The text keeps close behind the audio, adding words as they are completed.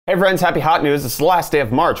Hey friends, happy hot news. It's the last day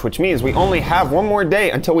of March, which means we only have one more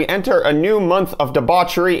day until we enter a new month of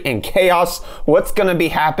debauchery and chaos. What's gonna be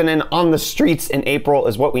happening on the streets in April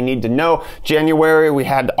is what we need to know. January, we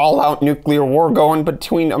had all-out nuclear war going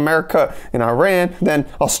between America and Iran. Then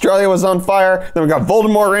Australia was on fire. Then we got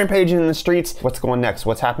Voldemort rampaging in the streets. What's going next?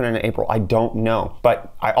 What's happening in April? I don't know.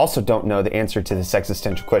 But I also don't know the answer to this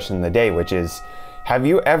existential question of the day, which is, have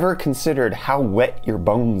you ever considered how wet your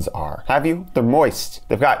bones are? Have you? They're moist.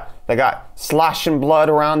 They got sloshing blood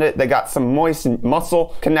around it. They got some moist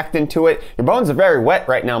muscle connecting to it. Your bones are very wet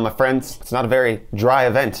right now, my friends. It's not a very dry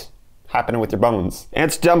event happening with your bones.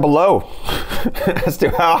 Answer down below as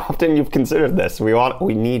to how often you've considered this. We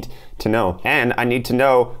need to know. And I need to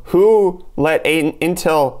know who let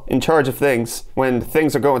Intel in charge of things when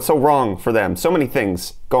things are going so wrong for them. So many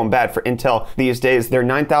things going bad for Intel these days. Their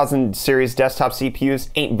 9000 series desktop CPUs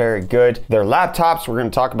ain't very good. Their laptops, we're gonna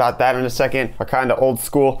talk about that in a second, are kind of old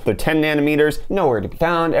school. They're 10 nanometers, nowhere to be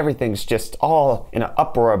found. Everything's just all in an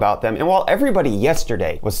uproar about them. And while everybody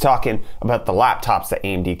yesterday was talking about the laptops that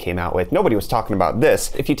AMD came out with, nobody was talking about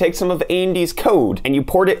this. If you take some of AMD's code and you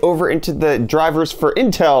port it over into the drivers for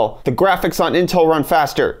Intel, the graphics on Intel run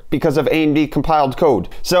faster because of AMD compiled code.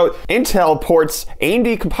 So Intel ports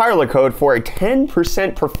AMD compiler code for a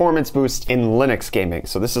 10% performance boost in Linux gaming.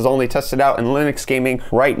 So this is only tested out in Linux gaming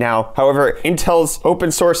right now. However, Intel's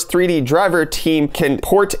open source 3D driver team can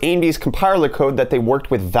port AMD's compiler code that they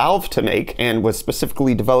worked with Valve to make and was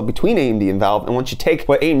specifically developed between AMD and Valve. And once you take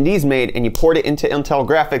what AMD's made and you port it into Intel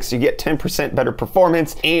graphics, you get 10% better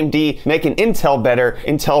performance. AMD making Intel better,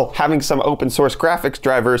 Intel having some open source graphics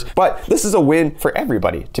drivers. But this is a win for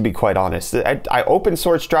everybody, to be quite honest. Open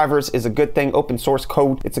source drivers is a good thing. Open source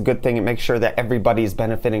code, it's a good thing. It makes sure that everybody's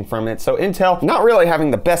benefiting from it. So Intel not really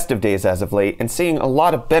having the best of days as of late and seeing a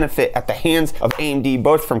lot of benefit at the hands of AMD,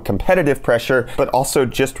 both from competitive pressure, but also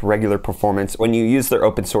just regular performance when you use their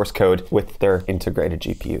open source code with their integrated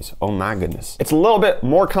GPUs. Oh my goodness. It's a little bit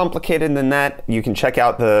more complicated than that. You can check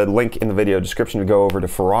out the link in the video description to go over to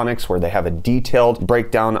Phoronix where they have a detailed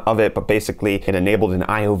breakdown of it, but basically it enabled an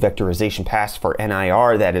IO vectorization pass for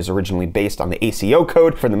NIR that is originally based on the ACO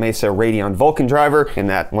code for the Mesa Radeon Vulkan driver, and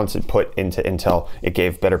that once it put into Intel, it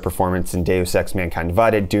gave better performance in Deus Ex Mankind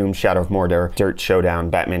Divided, Doom, Shadow of Mordor, Dirt Showdown,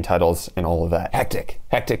 Batman titles, and all of that. Hectic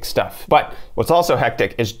stuff. But what's also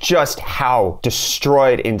hectic is just how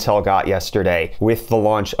destroyed Intel got yesterday with the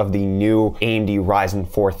launch of the new AMD Ryzen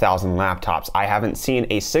 4000 laptops. I haven't seen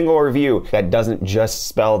a single review that doesn't just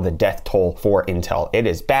spell the death toll for Intel. It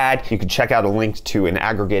is bad. You can check out a link to an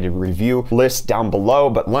aggregated review list down below,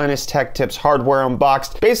 but Linus Tech Tips, Hardware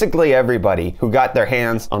Unboxed, basically everybody who got their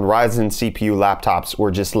hands on Ryzen CPU laptops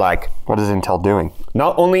were just like, what is Intel doing?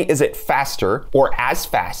 Not only is it faster or as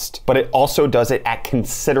fast, but it also does it at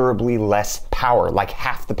considerably less power, like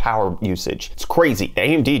half the power usage. It's crazy.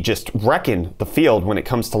 AMD just wrecking the field when it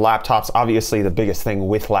comes to laptops. Obviously, the biggest thing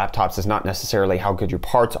with laptops is not necessarily how good your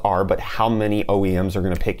parts are, but how many OEMs are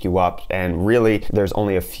gonna pick you up. And really, there's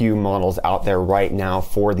only a few models out there right now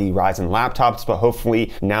for the Ryzen laptops, but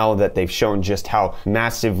hopefully now that they've shown just how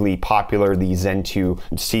massively popular the Zen 2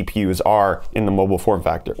 CPUs are in the mobile form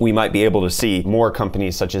factor, we might be able to see more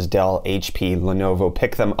companies such as Dell, HP, Lenovo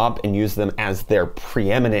pick them up and use them as their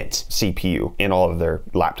preeminent CPU in all of their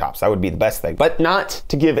laptops. That would be the best thing. But not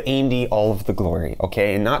to give AMD all of the glory,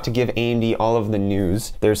 okay? And not to give AMD all of the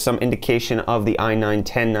news. There's some indication of the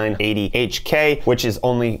i9-10980HK, which is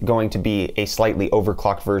only going to be a slightly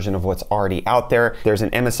overclocked version of what's already out there. There's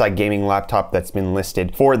an MSI gaming laptop that's been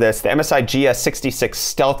listed for this. The MSI GS66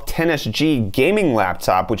 Stealth 10SG gaming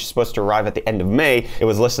laptop, which is supposed to arrive at the end of May, it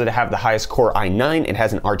was listed to have the highest core i9. It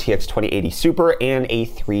has an RTX 2080 Super and a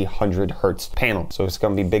 300 Hertz panel. So it's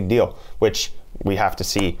gonna be a big deal, which we have to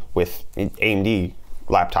see with AMD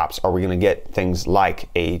laptops. Are we gonna get things like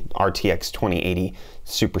a RTX 2080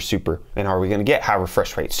 super, and are we gonna get high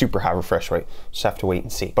refresh rate, super high refresh rate? Just have to wait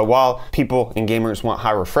and see. But while people and gamers want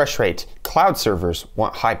high refresh rate, cloud servers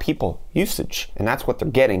want high people usage, and that's what they're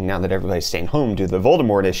getting now that everybody's staying home due to the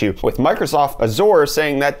Voldemort issue, with Microsoft Azure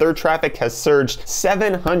saying that their traffic has surged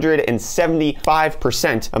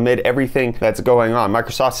 775% amid everything that's going on.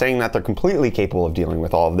 Microsoft saying that they're completely capable of dealing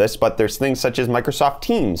with all of this, but there's things such as Microsoft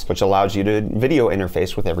Teams, which allows you to video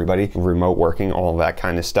interface with everybody, remote working, all of that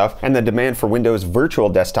kind of stuff, and the demand for Windows Virtual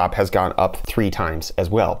Desktop has gone up 3 times as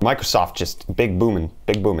well. Microsoft just big booming.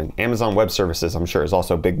 Amazon Web Services, I'm sure, is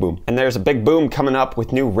also big boom. And there's a big boom coming up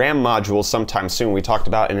with new RAM modules modules sometime soon. We talked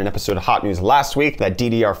about in an episode of Hot News last week that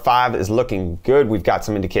DDR5 is looking good. We've got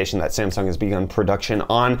some indication that Samsung has begun production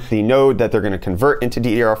on the node that they're going to convert into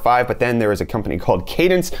DDR5, but then there is a company called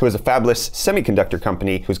Cadence, who is a fabless semiconductor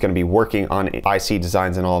company who's going to be working on IC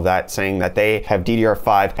designs and all of that, saying that they have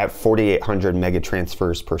DDR5 at 4,800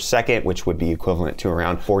 megatransfers per second, which would be equivalent to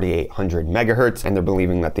around 4,800 megahertz, and they're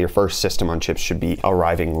believing that their first system on chips should be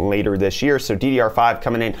arriving later this year. So DDR5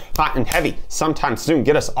 coming in hot and heavy sometime soon.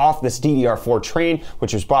 Get us off this DDR4 train,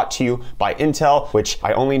 which was brought to you by Intel, which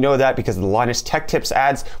I only know that because of the Linus Tech Tips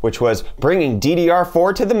ads, which was bringing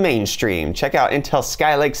DDR4 to the mainstream. Check out Intel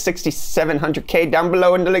Skylake 6700K down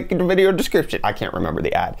below in the link in the video description. I can't remember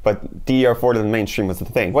the ad, but DDR4 to the mainstream was the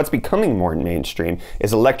thing. What's becoming more mainstream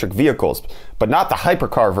is electric vehicles, but not the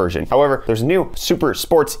hypercar version. However, there's a new super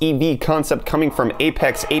sports EV concept coming from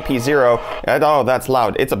Apex AP0. And, oh, that's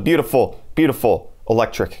loud. It's a beautiful, beautiful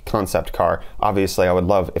electric concept car. Obviously, I would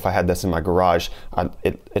love if I had this in my garage.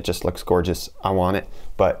 It just looks gorgeous. I want it,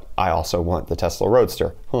 but I also want the Tesla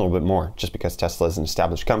Roadster a little bit more, just because Tesla is an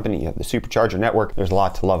established company. You have the supercharger network. There's a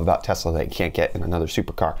lot to love about Tesla that you can't get in another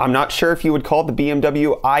supercar. I'm not sure if you would call the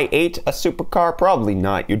BMW i8 a supercar. Probably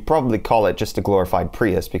not. You'd probably call it just a glorified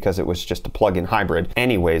Prius because it was just a plug-in hybrid.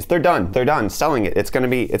 Anyways, they're done. They're done selling it. It's gonna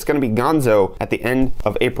be gonzo at the end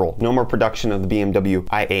of April. No more production of the BMW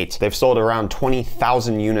i8. They've sold around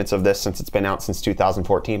 20,000 units of this since it's been out since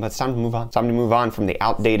 2014, but it's time to move on. It's time to move on from the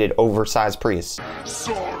outdated, oversized Prius.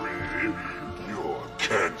 Sorry, you're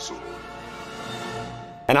cancelled.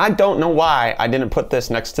 And I don't know why I didn't put this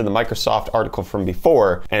next to the Microsoft article from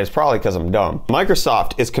before, and it's probably because I'm dumb.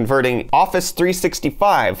 Microsoft is converting Office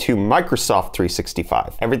 365 to Microsoft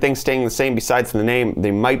 365. Everything's staying the same besides the name.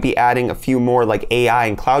 They might be adding a few more like AI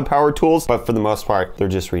and cloud power tools, but for the most part, they're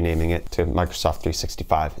just renaming it to Microsoft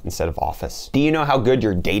 365 instead of Office. Do you know how good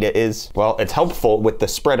your data is? Well, it's helpful with the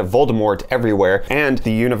spread of Voldemort everywhere, and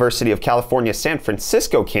the University of California San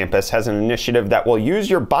Francisco campus has an initiative that will use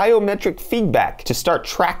your biometric feedback to start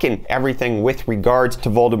tracking everything with regards to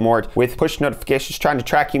Voldemort, with push notifications trying to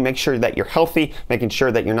track you, make sure that you're healthy, making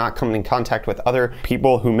sure that you're not coming in contact with other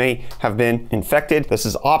people who may have been infected. This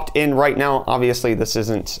is opt-in right now. Obviously, this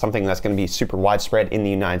isn't something that's going to be super widespread in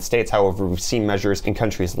the United States. However, we've seen measures in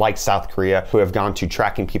countries like South Korea who have gone to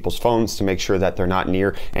tracking people's phones to make sure that they're not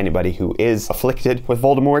near anybody who is afflicted with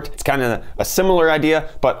Voldemort. It's kind of a similar idea,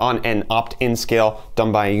 but on an opt-in scale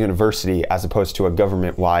done by a university as opposed to a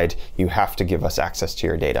government-wide, you have to give us access to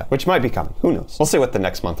your data, which might be coming. Who knows? We'll see what the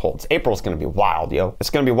next month holds. April's gonna be wild, yo. It's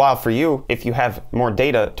gonna be wild for you if you have more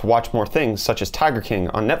data to watch more things, such as Tiger King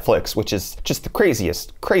on Netflix, which is just the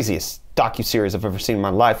craziest docuseries I've ever seen in my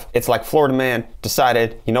life. It's like Florida man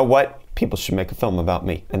decided, you know what? People should make a film about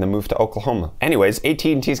me, and then move to Oklahoma. Anyways,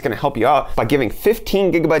 AT&T is going to help you out by giving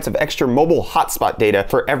 15 gigabytes of extra mobile hotspot data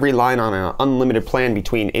for every line on an unlimited plan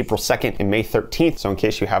between April 2nd and May 13th. So in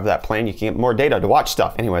case you have that plan, you can get more data to watch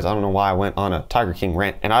stuff. Anyways, I don't know why I went on a Tiger King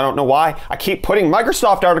rant, and I don't know why I keep putting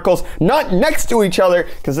Microsoft articles not next to each other,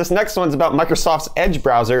 because this next one's about Microsoft's Edge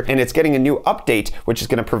browser, and it's getting a new update, which is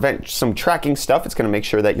going to prevent some tracking stuff. It's going to make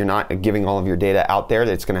sure that you're not giving all of your data out there.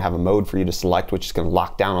 That it's going to have a mode for you to select, which is going to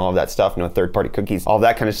lock down all of that stuff. No third-party cookies, all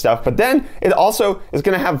that kind of stuff. But then it also is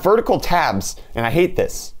going to have vertical tabs, and I hate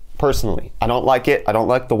this personally. I don't like it. I don't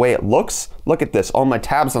like the way it looks. Look at this, all my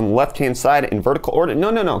tabs on the left-hand side in vertical order.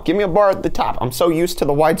 No, give me a bar at the top. I'm so used to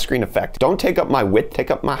the widescreen effect. Don't take up my width,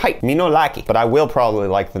 take up my height. Me no like it. But I will probably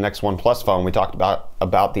like the next OnePlus phone. We talked about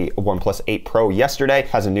the OnePlus 8 Pro yesterday.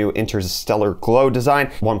 Has a new interstellar glow design.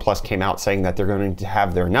 OnePlus came out saying that they're going to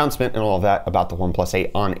have their announcement and all of that about the OnePlus 8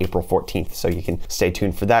 on April 14th. So you can stay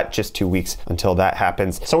tuned for that. Just 2 weeks until that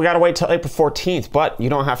happens. So we gotta wait till April 14th, but you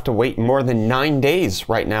don't have to wait more than 9 days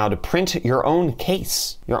right now to print your own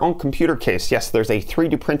case, your own computer case. Yes, there's a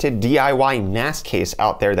 3D printed DIY NAS case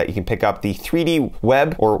out there that you can pick up. The 3D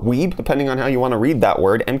Web, or Weeb, depending on how you want to read that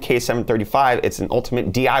word, MK735. It's an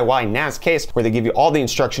ultimate DIY NAS case where they give you all the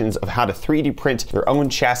instructions of how to 3D print your own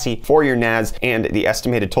chassis for your NAS, and the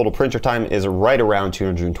estimated total printer time is right around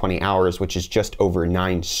 220 hours, which is just over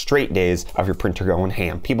 9 straight days of your printer going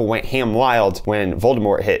ham. People went ham wild when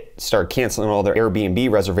Voldemort hit, started canceling all their Airbnb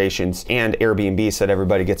reservations, and Airbnb said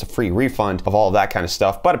everybody gets a free refund of all of that kind of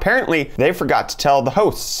stuff. But apparently they forgot to tell the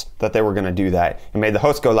hosts that they were going to do that, and made the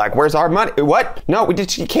hosts go like, where's our money? What? No,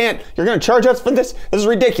 you can't. You're going to charge us for this? This is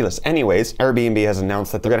ridiculous. Anyways, Airbnb has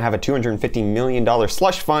announced that they're going to have a $250 million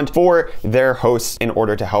slush fund for their hosts in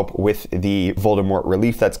order to help with the Voldemort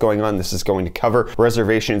relief that's going on. This is going to cover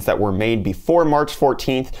reservations that were made before March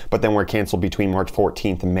 14th, but then were canceled between March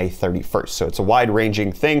 14th and May 31st. So it's a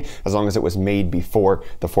wide-ranging thing as long as it was made before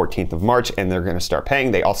the 14th of March, and they're going to start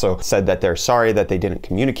paying. They also said that they're sorry that they didn't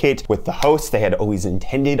communicate with the host. They had always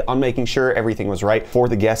intended on making sure everything was right for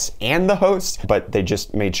the guests and the host, but they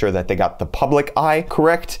just made sure that they got the public eye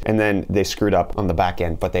correct, and then they screwed up on the back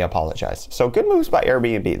end, but they apologized. So good moves by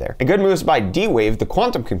Airbnb there. And good moves by D-Wave, the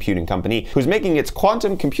quantum computing company, who's making its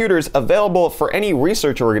quantum computers available for any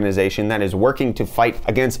research organization that is working to fight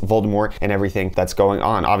against Voldemort and everything that's going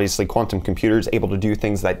on. Obviously, quantum computers able to do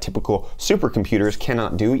things that typical supercomputers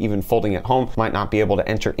cannot do. Even folding at home might not be able to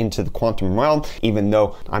enter into the quantum realm, even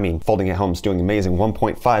though, I mean, folding at home is doing amazing.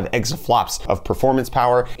 1.5 exaflops of performance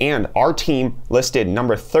power, and our team listed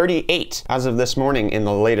number 38 as of this morning in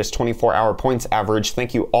the latest 24-hour points average.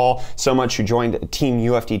 Thank you all so much who joined Team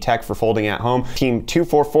UFD Tech for folding at home. Team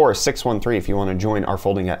 244613 if you want to join our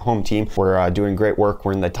folding at home team. We're doing great work.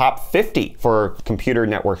 We're in the top 50 for computer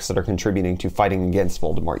networks that are contributing to fighting against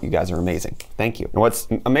Voldemort. You guys are amazing. Thank you. And what's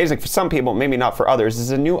amazing for some people, maybe not for others,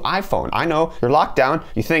 is a new iPhone. I know you're locked down.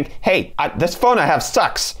 You think, hey, this phone I have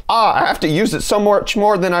sucks. I have to use it so much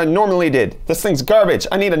more than I normally did. This thing's garbage.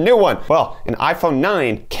 I need a new one. Well, an iPhone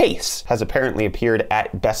 9 case has apparently appeared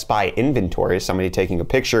at Best Buy inventory. Somebody taking a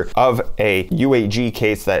picture of a UAG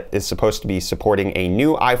case that is supposed to be supporting a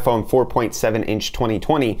new iPhone 4.7-inch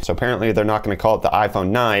 2020. So apparently they're not going to call it the iPhone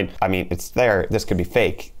 9. I mean, it's there. This could be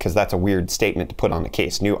fake because that's a weird statement to put on the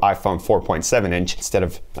case. New iPhone 4.7-inch instead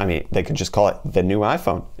of, I mean, they could just call it the new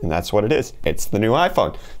iPhone, and that's what it is. It's the new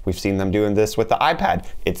iPhone. We've seen them doing this with the iPad.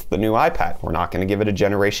 It's the new iPad. We're not going to give it a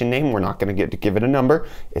generation name. We're not going to give it a number.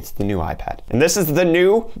 It's the new iPad. And this is the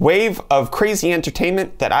new wave of crazy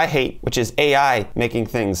entertainment that I hate, which is AI making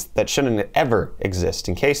things that shouldn't ever exist.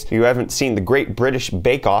 In case you haven't seen the Great British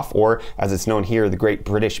Bake Off, or as it's known here, the Great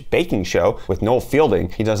British Baking Show with Noel Fielding.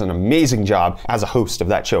 He does an amazing job as a host of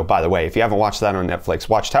that show, by the way. If you haven't watched that on Netflix,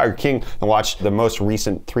 watch Tiger King and watch the most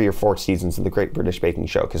recent 3 or 4 seasons of the Great British Baking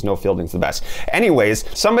Show, because Noel Fielding's the best. Anyways,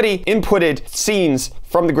 somebody inputted scenes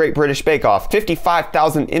from the Great British Bake Off,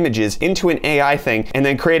 55,000 images into an AI thing, and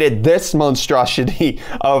then created this monstrosity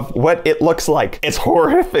of what it looks like. It's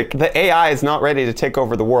horrific. The AI is not ready to take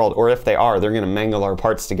over the world, or if they are, they're gonna mangle our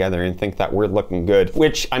parts together and think that we're looking good.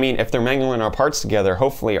 Which, I mean, if they're mangling our parts together,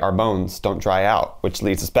 hopefully our bones don't dry out, which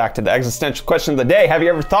leads us back to the existential question of the day. Have you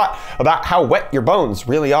ever thought about how wet your bones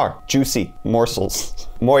really are? Juicy morsels,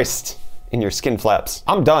 moist in your skin flaps.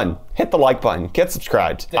 I'm done. Hit the like button, get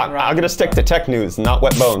subscribed. I'm gonna stick to tech news, not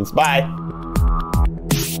wet bones. Bye.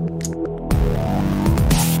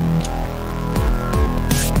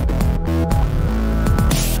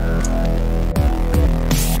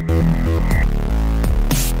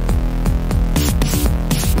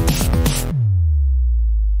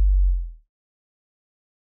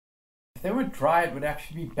 If they were dry, it would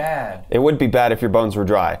actually be bad. It would be bad if your bones were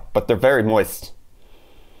dry, but they're very moist.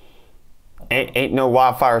 Ain't no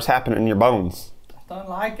wildfires happening in your bones. I don't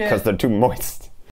like it. Because they're too moist.